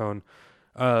smartphone.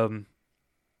 And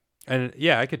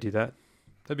yeah, I could do that.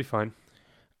 That'd be fine.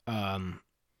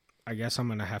 I guess I'm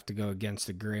gonna have to go against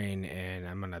the grain, and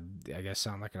I'm gonna, I guess,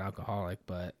 sound like an alcoholic,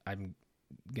 but I'm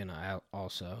gonna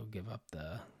also give up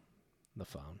the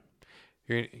phone.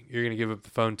 You're gonna give up the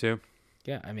phone too?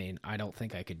 Yeah, I mean, I don't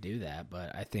think I could do that,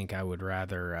 but I think I would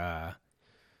rather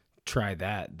try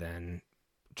that than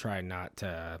try not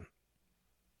to,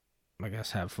 I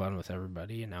guess, have fun with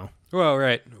everybody, you know? Well,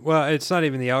 right. Well, it's not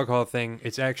even the alcohol thing.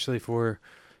 It's actually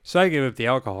so I give up the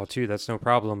alcohol too. That's no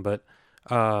problem. But,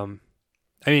 I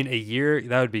mean, a year,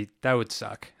 that would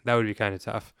suck. That would be kind of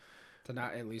tough. To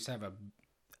not at least have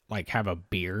a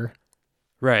beer.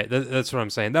 Right. That's what I'm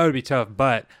saying. That would be tough.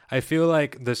 But I feel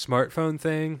like the smartphone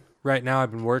thing right now, I've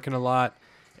been working a lot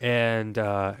and,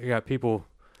 I got people.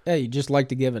 Yeah, you just like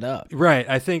to give it up. Right.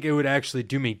 I think it would actually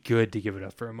do me good to give it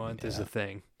up for a month is the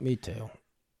thing. Me too.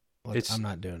 Look, I'm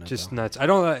not doing it. Just though. nuts.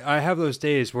 I have those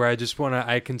days where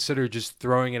I consider just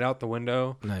throwing it out the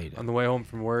window No, you on don't. the way home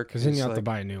from work. Because then you It's have to like,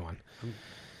 buy a new one.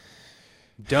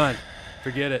 done.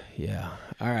 Forget it. Yeah.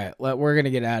 All right. We're going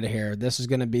to get out of here. This is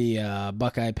going to be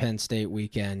Buckeye Penn State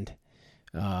weekend.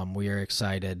 We are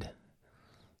excited.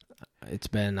 It's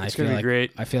going to be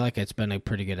great. I feel like it's been a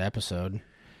pretty good episode.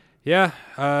 Yeah,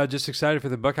 just excited for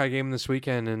the Buckeye game this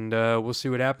weekend, and we'll see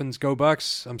what happens. Go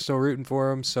Bucks! I'm still rooting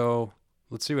for them, so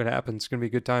let's see what happens. It's gonna be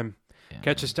a good time. Yeah.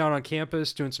 Catch us down on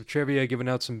campus doing some trivia, giving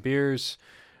out some beers.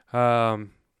 Twitter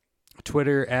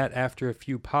at After a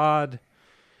Few Pod,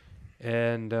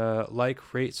 and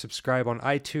like, rate, subscribe on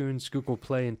iTunes, Google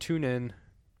Play, and TuneIn.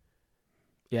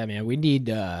 Yeah, man. We need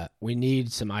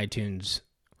some iTunes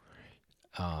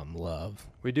love.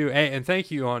 We do. Hey, and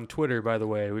thank you on Twitter, by the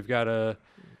way. We've got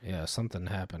something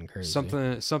happened crazy.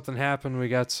 something happened. We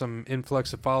got some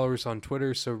influx of followers on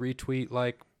Twitter, so retweet,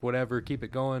 like, whatever, keep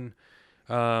it going.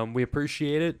 We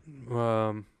appreciate it.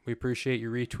 We appreciate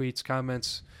your retweets,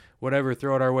 comments, whatever.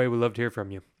 Throw it our way. We'd love to hear from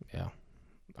you. Yeah.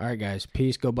 All right, guys.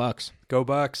 Peace. Go Bucks. Go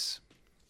Bucks.